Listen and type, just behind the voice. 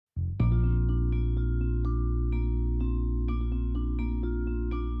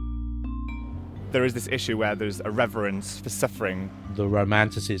there is this issue where there's a reverence for suffering. The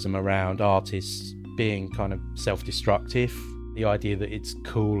romanticism around artists being kind of self-destructive, the idea that it's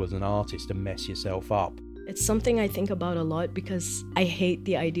cool as an artist to mess yourself up. It's something I think about a lot because I hate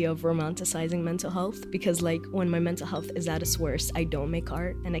the idea of romanticizing mental health, because like when my mental health is at its worst, I don't make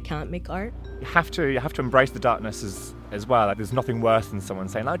art and I can't make art. You have to embrace the darkness as well. Like, there's nothing worse than someone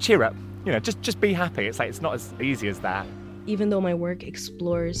saying, "Oh, cheer up, just be happy." It's like, it's not as easy as that. Even though my work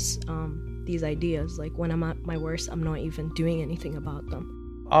explores these ideas, like when I'm at my worst, I'm not even doing anything about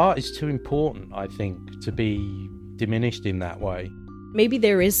them. Art is too important, I think, to be diminished in that way. Maybe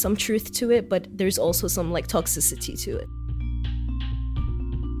there is some truth to it, but there's also some like toxicity to it.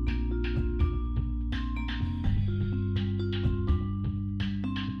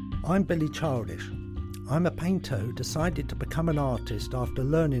 I'm Billy Childish. I'm a painter who decided to become an artist after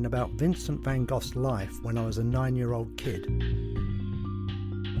learning about Vincent van Gogh's life when I was a 9-year-old kid.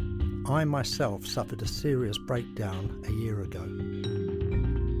 I myself suffered a serious breakdown a year ago.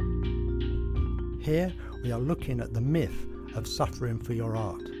 Here we are looking at the myth of suffering for your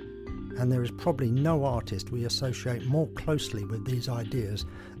art, and there is probably no artist we associate more closely with these ideas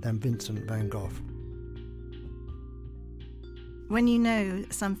than Vincent van Gogh. When you know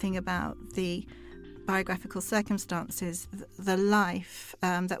something about the biographical circumstances, the life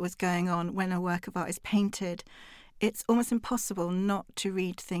that was going on when a work of art is painted, it's almost impossible not to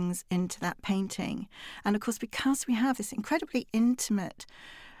read things into that painting. And of course, because we have this incredibly intimate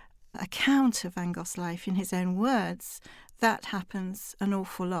account of Van Gogh's life in his own words, that happens an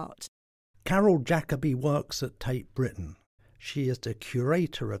awful lot. Carol Jacobi works at Tate Britain. She is the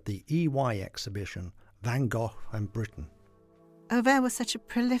curator of the EY exhibition, Van Gogh and Britain. Auvers was such a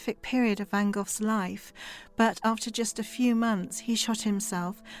prolific period of Van Gogh's life, but after just a few months he shot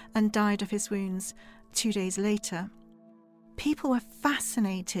himself and died of his wounds 2 days later. People were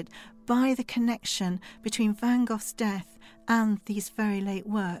fascinated by the connection between Van Gogh's death and these very late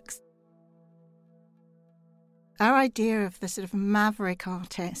works. Our idea of the sort of maverick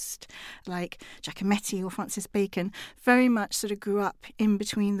artist, like Giacometti or Francis Bacon, very much sort of grew up in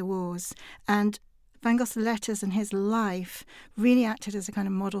between the wars. And Van Gogh's letters and his life really acted as a kind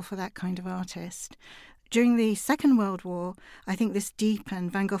of model for that kind of artist. During the Second World War, I think this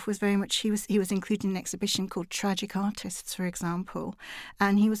deepened. Van Gogh was very much, he was included in an exhibition called Tragic Artists, for example,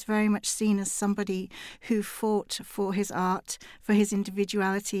 and he was very much seen as somebody who fought for his art, for his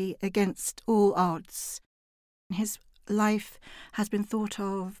individuality against all odds. His life has been thought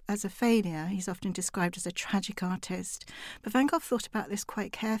of as a failure. He's often described as a tragic artist. But Van Gogh thought about this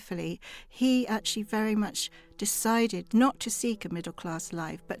quite carefully. He actually very much decided not to seek a middle-class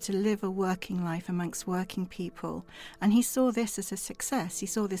life, but to live a working life amongst working people. And he saw this as a success. He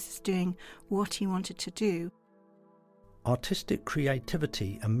saw this as doing what he wanted to do. Artistic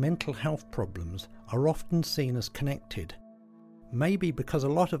creativity and mental health problems are often seen as connected. Maybe because a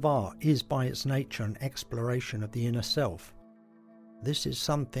lot of art is by its nature an exploration of the inner self. This is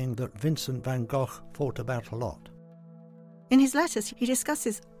something that Vincent van Gogh thought about a lot. In his letters, he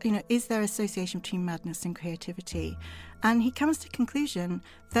discusses, is there association between madness and creativity? And he comes to the conclusion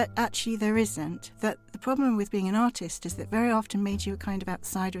that actually there isn't, that the problem with being an artist is that very often made you a kind of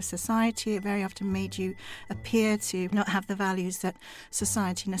outsider of society. It very often made you appear to not have the values that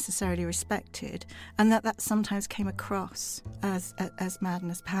society necessarily respected, and that sometimes came across as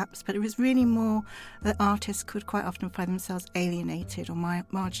madness, perhaps. But it was really more that artists could quite often find themselves alienated or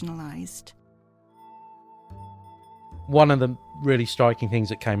marginalised. One of the really striking things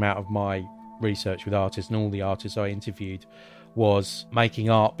that came out of my research with artists and all the artists I interviewed was making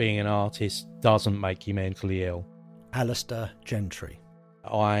art, being an artist, doesn't make you mentally ill. Alistair Gentry.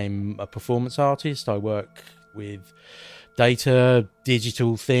 I'm a performance artist. I work with data,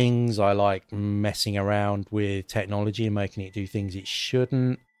 digital things. I like messing around with technology and making it do things it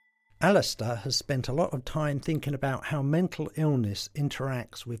shouldn't. Alistair has spent a lot of time thinking about how mental illness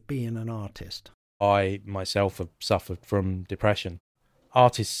interacts with being an artist. I myself have suffered from depression.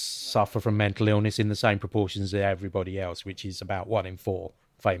 Artists suffer from mental illness in the same proportions as everybody else, which is about 1 in 4.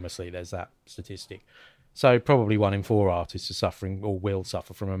 Famously, there's that statistic. So probably 1 in 4 artists are suffering or will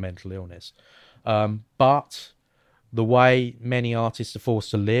suffer from a mental illness. But the way many artists are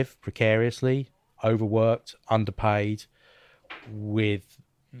forced to live precariously, overworked, underpaid, with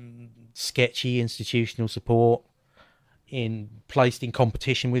sketchy institutional support, placed in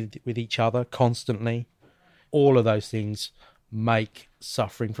competition with each other constantly, all of those things make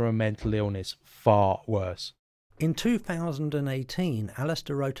suffering from a mental illness far worse. In 2018,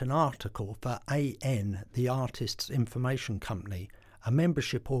 Alistair wrote an article for AN, the Artists Information Company, a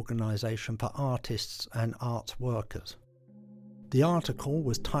membership organisation for artists and arts workers. The article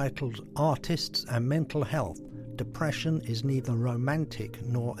was titled "Artists and Mental Health. Depression is neither romantic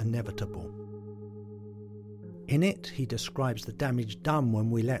nor inevitable." In it, he describes the damage done when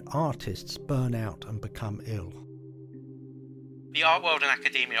we let artists burn out and become ill. The art world and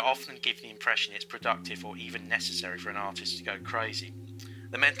academia often give the impression it's productive or even necessary for an artist to go crazy.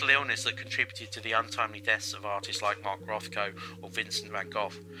 The mental illness that contributed to the untimely deaths of artists like Mark Rothko or Vincent van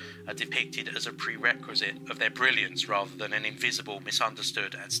Gogh are depicted as a prerequisite of their brilliance rather than an invisible,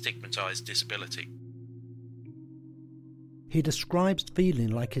 misunderstood and stigmatised disability. He describes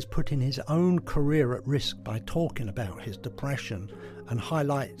feeling like he's putting his own career at risk by talking about his depression and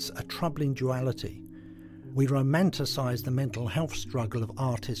highlights a troubling duality. We romanticise the mental health struggle of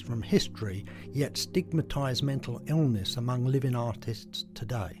artists from history, yet stigmatise mental illness among living artists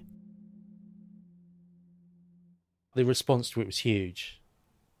today. The response to it was huge,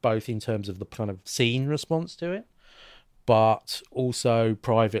 both in terms of the kind of scene response to it, but also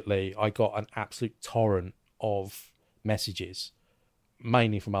privately, I got an absolute torrent of messages,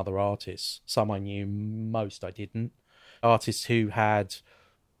 mainly from other artists. Some I knew, most I didn't. Artists who had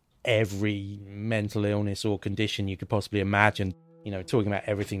every mental illness or condition you could possibly imagine, you know, talking about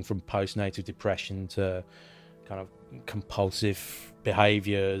everything from postnatal depression to kind of compulsive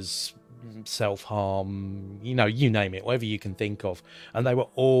behaviours, self-harm, you know, you name it, whatever you can think of. And they were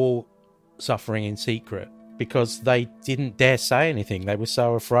all suffering in secret because they didn't dare say anything. They were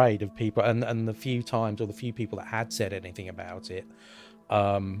so afraid of people, and the few times or the few people that had said anything about it,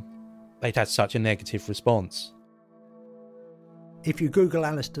 they'd had such a negative response. If you Google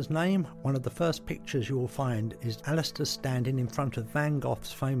Alistair's name, one of the first pictures you will find is Alistair standing in front of Van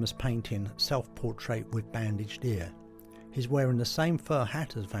Gogh's famous painting, Self-Portrait with Bandaged Ear. He's wearing the same fur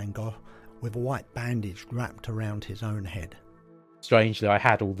hat as Van Gogh, with a white bandage wrapped around his own head. Strangely, I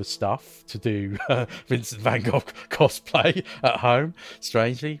had all the stuff to do Vincent van Gogh cosplay at home,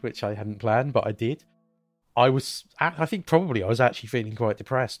 strangely, which I hadn't planned, but I did. I think probably I was actually feeling quite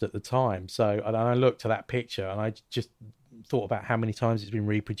depressed at the time. So, and I looked at that picture and I just thought about how many times it's been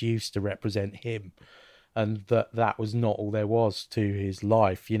reproduced to represent him, and that was not all there was to his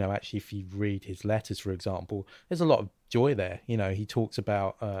life. You know, actually, if you read his letters, for example, there's a lot of joy there. You know, he talks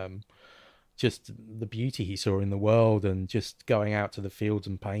about just the beauty he saw in the world and just going out to the fields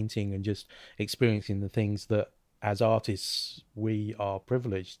and painting and just experiencing the things that as artists we are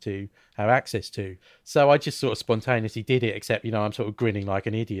privileged to have access to. So I just sort of spontaneously did it, except, you know, I'm sort of grinning like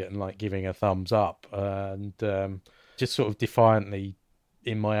an idiot and like giving a thumbs up and just sort of defiantly,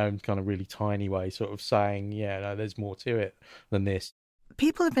 in my own kind of really tiny way, sort of saying, yeah, no, there's more to it than this.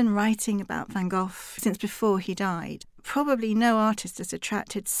 People have been writing about Van Gogh since before he died. Probably no artist has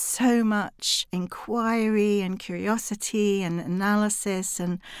attracted so much inquiry and curiosity and analysis,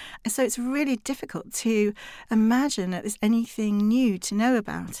 and so it's really difficult to imagine that there's anything new to know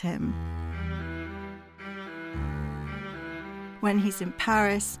about him. When he's in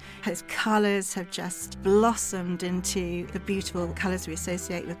Paris, his colours have just blossomed into the beautiful colours we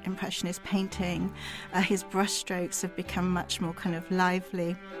associate with Impressionist painting. His brushstrokes have become much more kind of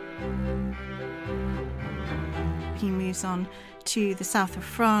lively. He moves on to the south of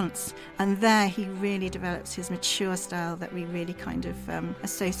France, and there he really develops his mature style that we really kind of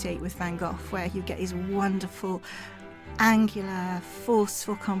associate with Van Gogh, where you get these wonderful, angular,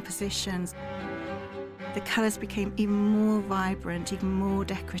 forceful compositions. The colours became even more vibrant, even more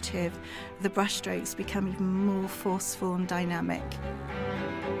decorative. The brushstrokes become even more forceful and dynamic.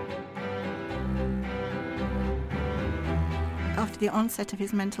 After the onset of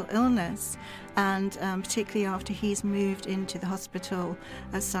his mental illness, and particularly after he's moved into the hospital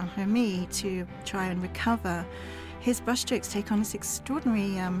at Saint-Rémy to try and recover, his brushstrokes take on this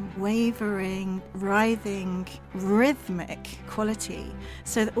extraordinary wavering, writhing, rhythmic quality,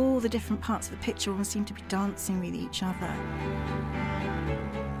 so that all the different parts of the picture almost seem to be dancing with each other.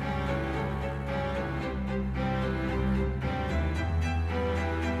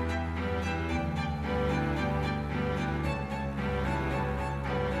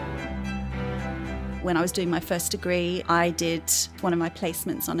 When I was doing my first degree, I did one of my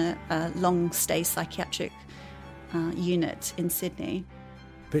placements on a long-stay psychiatric unit in Sydney.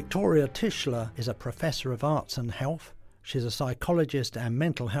 Victoria Tischler is a professor of arts and health. She's a psychologist and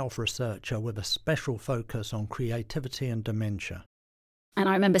mental health researcher with a special focus on creativity and dementia. And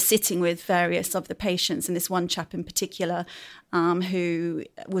I remember sitting with various of the patients, and this one chap in particular who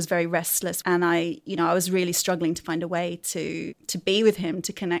was very restless. And I was really struggling to find a way to be with him,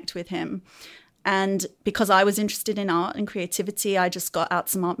 to connect with him. And because I was interested in art and creativity, I just got out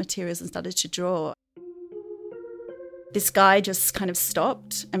some art materials and started to draw. This guy just kind of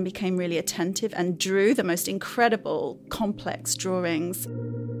stopped and became really attentive and drew the most incredible, complex drawings.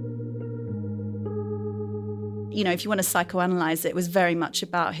 You know, if you want to psychoanalyze it, it was very much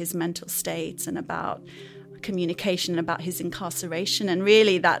about his mental state and about communication and about his incarceration. And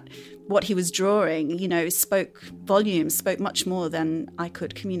really that what he was drawing, you know, spoke volumes, spoke much more than I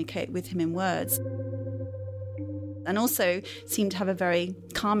could communicate with him in words. And also seemed to have a very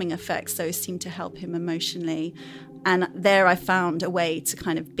calming effect, so seemed to help him emotionally. And there I found a way to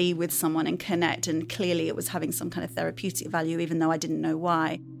kind of be with someone and connect, and clearly it was having some kind of therapeutic value, even though I didn't know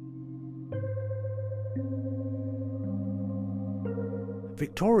why.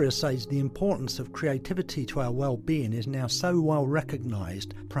 Victoria says the importance of creativity to our well-being is now so well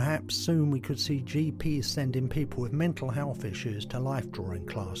recognised, perhaps soon we could see GPs sending people with mental health issues to life drawing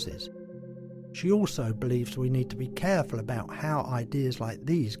classes. She also believes we need to be careful about how ideas like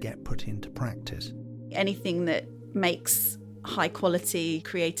these get put into practice. Anything that makes high quality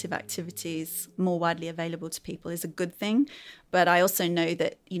creative activities more widely available to people is a good thing. But I also know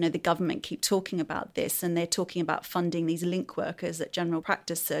that, you know, the government keep talking about this, and they're talking about funding these link workers at general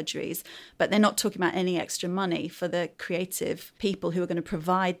practice surgeries, but they're not talking about any extra money for the creative people who are going to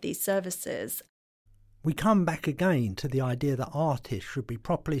provide these services. We come back again to the idea that artists should be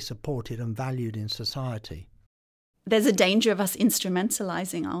properly supported and valued in society. There's a danger of us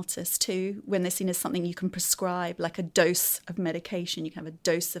instrumentalising artists too, when they're seen as something you can prescribe, like a dose of medication, you can have a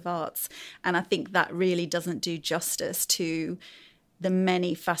dose of arts. And I think that really doesn't do justice to the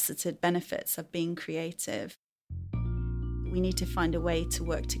many faceted benefits of being creative. We need to find a way to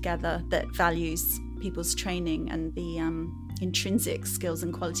work together that values people's training and the intrinsic skills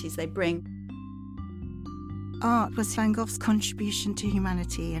and qualities they bring. Art was Van Gogh's contribution to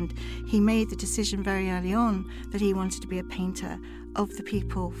humanity, and he made the decision very early on that he wanted to be a painter of the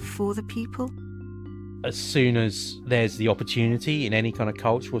people, for the people. As soon as there's the opportunity in any kind of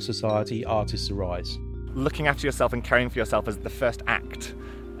culture or society, artists arise. Looking after yourself and caring for yourself as the first act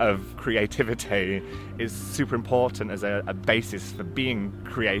of creativity is super important as a basis for being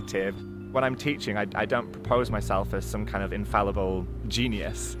creative. When I'm teaching, I don't propose myself as some kind of infallible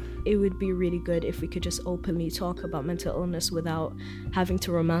genius. It would be really good if we could just openly talk about mental illness without having to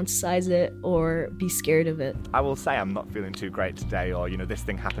romanticize it or be scared of it. I will say I'm not feeling too great today, or, you know, this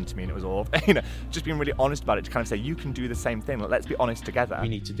thing happened to me and it was awful. Just being really honest about it, to kind of say, you can do the same thing. Let's be honest together. We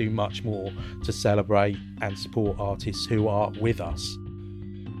need to do much more to celebrate and support artists who are with us.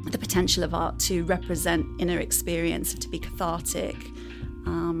 The potential of art to represent inner experience, to be cathartic,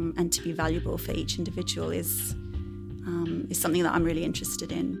 and to be valuable for each individual is something that I'm really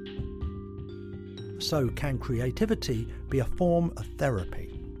interested in. So can creativity be a form of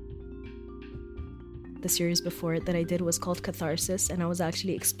therapy? The series before it that I did was called Catharsis, and I was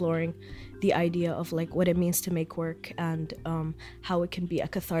actually exploring the idea of like what it means to make work and how it can be a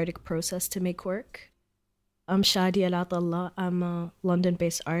cathartic process to make work. I'm Shadia Latallah. I'm a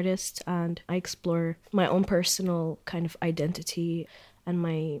London-based artist, and I explore my own personal kind of identity and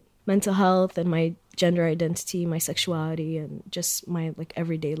my mental health and my gender identity, my sexuality, and just my like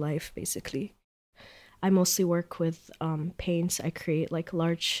everyday life, basically. I mostly work with paints. I create like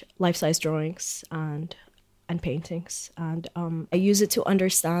large life-size drawings and paintings, and I use it to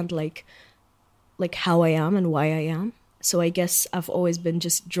understand like how I am and why I am. So I guess I've always been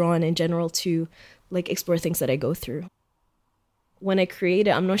just drawn in general to like explore things that I go through. When I create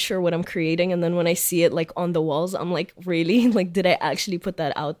it, I'm not sure what I'm creating, and then when I see it like on the walls, I'm like, really? Like, did I actually put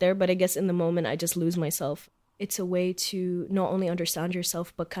that out there? But I guess in the moment, I just lose myself. It's a way to not only understand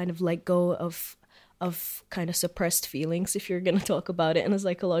yourself, but kind of let go of kind of suppressed feelings, if you're going to talk about it in a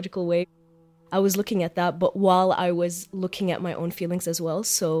psychological way. I was looking at that, but while I was looking at my own feelings as well.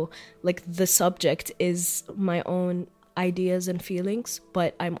 So like the subject is my own ideas and feelings,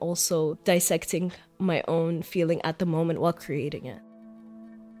 but I'm also dissecting my own feeling at the moment while creating it.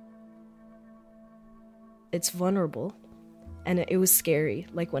 It's vulnerable, and it was scary.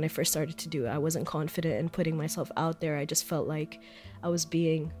 Like when I first started to do it, I wasn't confident in putting myself out there. I just felt like I was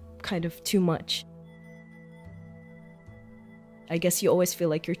being kind of too much. I guess you always feel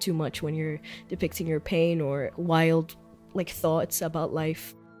like you're too much when you're depicting your pain or wild like thoughts about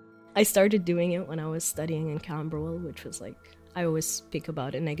life. I started doing it when I was studying in Camberwell, which was like, I always speak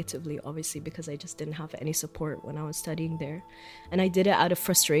about it negatively, obviously, because I just didn't have any support when I was studying there. And I did it out of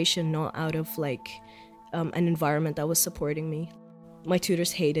frustration, not out of like an environment that was supporting me. My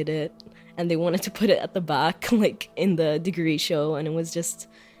tutors hated it, and they wanted to put it at the back, like in the degree show, and it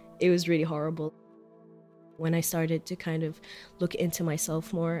was really horrible. When I started to kind of look into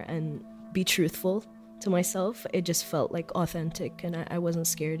myself more and be truthful to myself, it just felt like authentic, and I wasn't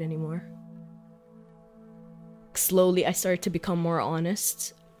scared anymore. Slowly, I started to become more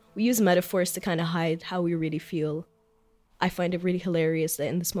honest. We use metaphors to kind of hide how we really feel. I find it really hilarious that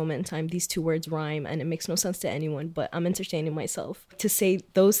in this moment in time, these two words rhyme and it makes no sense to anyone, but I'm entertaining myself. To say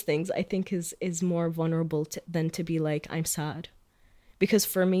those things, I think is more vulnerable than to be like, I'm sad. Because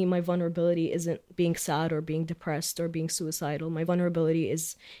for me, my vulnerability isn't being sad or being depressed or being suicidal. My vulnerability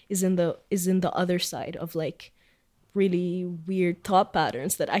is in the other side of like really weird thought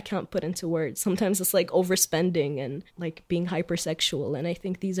patterns that I can't put into words. Sometimes it's like overspending and like being hypersexual. And I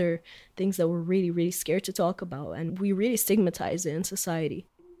think these are things that we're really, really scared to talk about. And we really stigmatize it in society.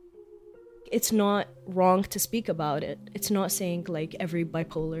 It's not wrong to speak about it. It's not saying like every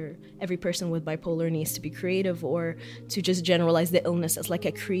person with bipolar needs to be creative or to just generalize the illness as like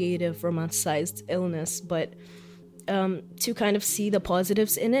a creative, romanticized illness. But to kind of see the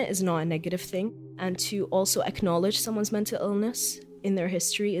positives in it is not a negative thing. And to also acknowledge someone's mental illness in their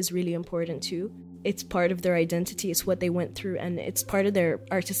history is really important too. It's part of their identity, it's what they went through, and it's part of their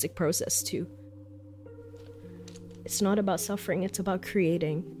artistic process too. It's not about suffering, it's about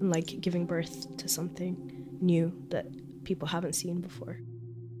creating and like giving birth to something new that people haven't seen before.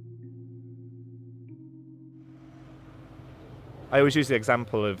 I always use the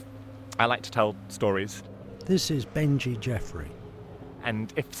example of, I like to tell stories. This is Benji Jeffrey.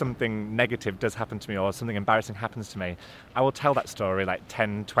 And if something negative does happen to me or something embarrassing happens to me, I will tell that story like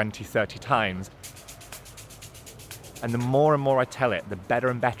 10, 20, 30 times. And the more and more I tell it, the better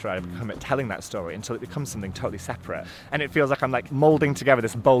and better I become at telling that story until it becomes something totally separate. And it feels like I'm like moulding together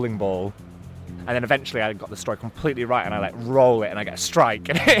this bowling ball. And then eventually I got the story completely right and I like roll it and I get a strike.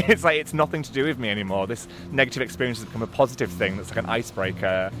 And it's like, it's nothing to do with me anymore. This negative experience has become a positive thing that's like an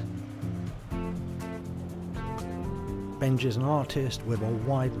icebreaker. Benji's an artist with a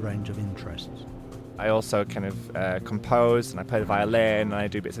wide range of interests. I also kind of compose and I play the violin and I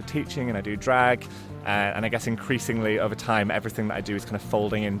do bits of teaching and I do drag. And I guess increasingly over time, everything that I do is kind of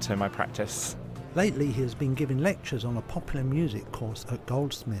folding into my practice. Lately, he has been giving lectures on a popular music course at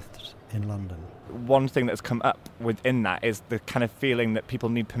Goldsmiths in London. One thing that's come up within that is the kind of feeling that people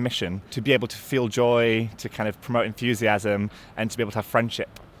need permission to be able to feel joy, to kind of promote enthusiasm and to be able to have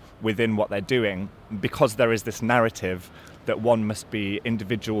friendship within what they're doing, because there is this narrative that one must be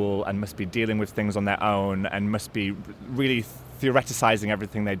individual and must be dealing with things on their own and must be really theoreticizing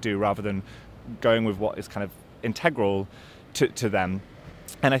everything they do rather than going with what is kind of integral to them.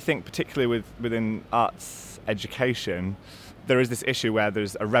 And I think particularly within arts education, there is this issue where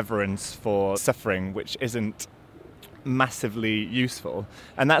there's a reverence for suffering which isn't massively useful.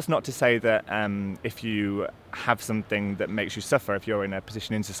 And that's not to say that if you have something that makes you suffer, if you're in a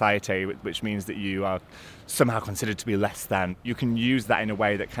position in society which means that you are somehow considered to be less than, you can use that in a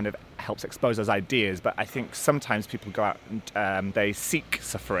way that kind of helps expose those ideas. But I think sometimes people go out and they seek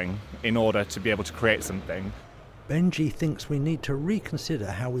suffering in order to be able to create something. Benji thinks we need to reconsider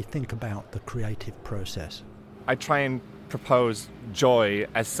how we think about the creative process. I try and propose joy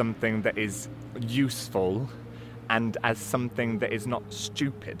as something that is useful and as something that is not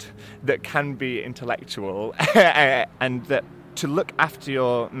stupid, that can be intellectual, and that to look after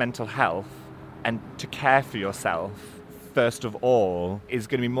your mental health and to care for yourself, first of all, is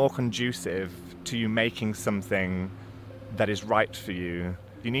going to be more conducive to you making something that is right for you.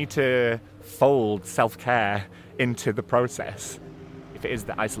 You need to fold self-care into the process. If it is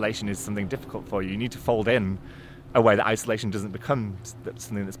that isolation is something difficult for you, you need to fold in a way that isolation doesn't become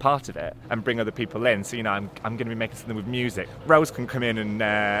something that's part of it, and bring other people in. So, I'm going to be making something with music. Rose can come in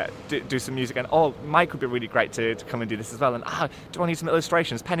and do some music, and Mike would be really great to come and do this as well. And do I need some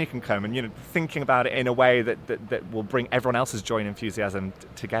illustrations? Penny can come, and thinking about it in a way that will bring everyone else's joy and enthusiasm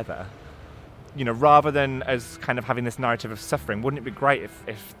together. Rather than as kind of having this narrative of suffering, wouldn't it be great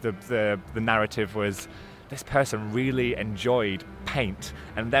if the narrative was, this person really enjoyed paint,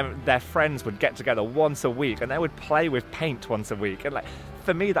 and then their friends would get together once a week and they would play with paint once a week. And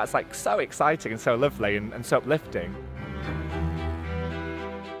for me, that's so exciting and so lovely and so uplifting.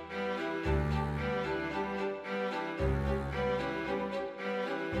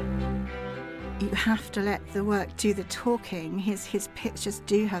 You have to let the work do the talking. His pictures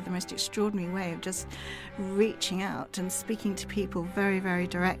do have the most extraordinary way of just reaching out and speaking to people very, very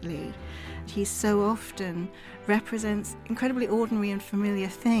directly. He so often represents incredibly ordinary and familiar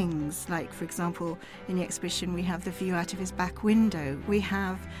things. Like, for example, in the exhibition we have the view out of his back window. We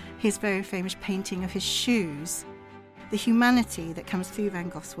have his very famous painting of his shoes. The humanity that comes through Van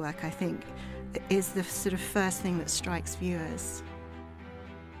Gogh's work, I think, is the sort of first thing that strikes viewers.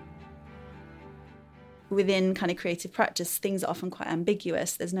 Within kind of creative practice, things are often quite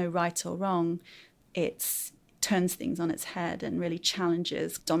ambiguous. There's no right or wrong. It turns things on its head and really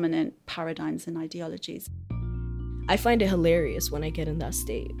challenges dominant paradigms and ideologies. I find it hilarious when I get in that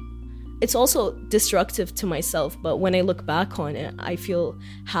state. It's also destructive to myself, but when I look back on it, I feel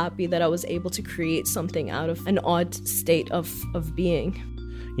happy that I was able to create something out of an odd state of being.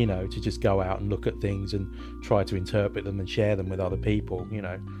 You know, to just go out and look at things and try to interpret them and share them with other people, you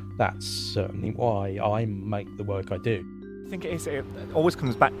know, that's certainly why I make the work I do. I think it always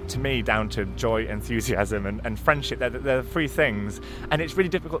comes back to me down to joy, enthusiasm and friendship. They're the three things, and it's really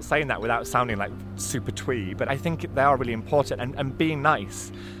difficult saying that without sounding like super twee, but I think they are really important, and being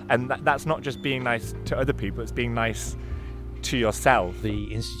nice, and that's not just being nice to other people, it's being nice to yourself.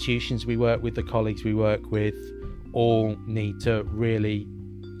 The institutions we work with, the colleagues we work with, all need to really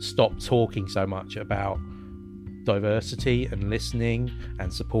stop talking so much about diversity and listening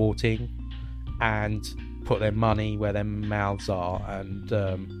and supporting, and put their money where their mouths are, and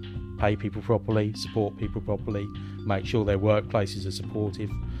pay people properly, support people properly, make sure their workplaces are supportive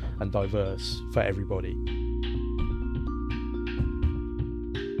and diverse for everybody.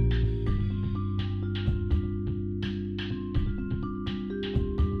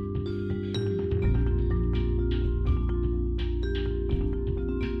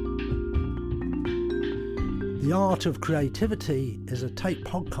 The Art of Creativity is a Tate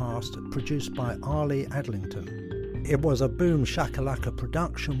podcast produced by Arlie Adlington. It was a Boom Shakalaka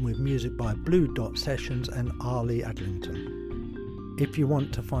production with music by Blue Dot Sessions and Arlie Adlington. If you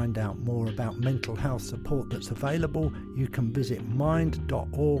want to find out more about mental health support that's available, you can visit mind.org.uk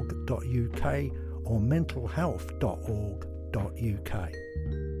or mentalhealth.org.uk.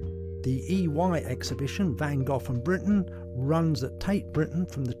 The EY exhibition Van Gogh and Britain runs at Tate Britain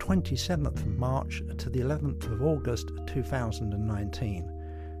from the 27th of March to the 11th of August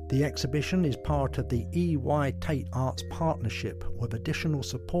 2019. The exhibition is part of the EY Tate Arts Partnership with additional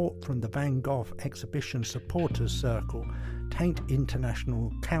support from the Van Gogh Exhibition Supporters Circle, Tate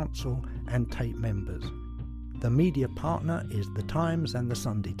International Council and Tate members. The media partner is The Times and The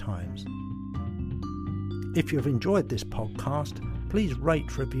Sunday Times. If you've enjoyed this podcast, please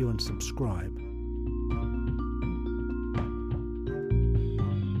rate, review and subscribe.